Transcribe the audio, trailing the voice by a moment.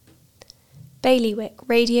Bailiwick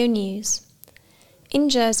Radio News. In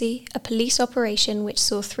Jersey, a police operation which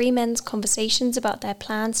saw three men's conversations about their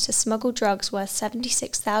plans to smuggle drugs worth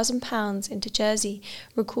 £76,000 into Jersey,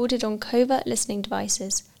 recorded on covert listening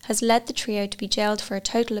devices, has led the trio to be jailed for a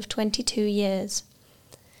total of 22 years.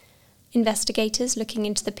 Investigators looking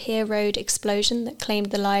into the Pier Road explosion that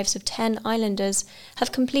claimed the lives of 10 islanders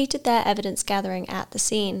have completed their evidence gathering at the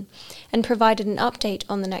scene and provided an update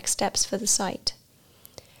on the next steps for the site.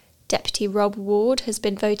 Deputy Rob Ward has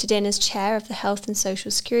been voted in as chair of the Health and Social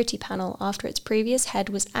Security panel after its previous head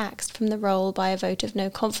was axed from the role by a vote of no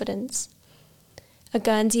confidence. A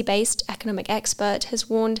Guernsey-based economic expert has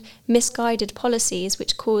warned misguided policies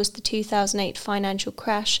which caused the 2008 financial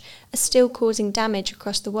crash are still causing damage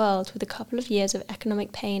across the world, with a couple of years of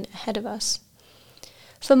economic pain ahead of us.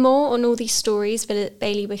 For more on all these stories, visit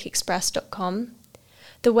bailiwickexpress.com.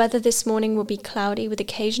 The weather this morning will be cloudy with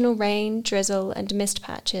occasional rain, drizzle and mist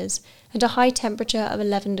patches, and a high temperature of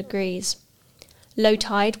 11 degrees. Low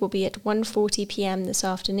tide will be at 1:40 p.m. this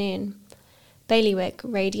afternoon. Bailiwick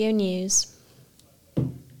Radio News.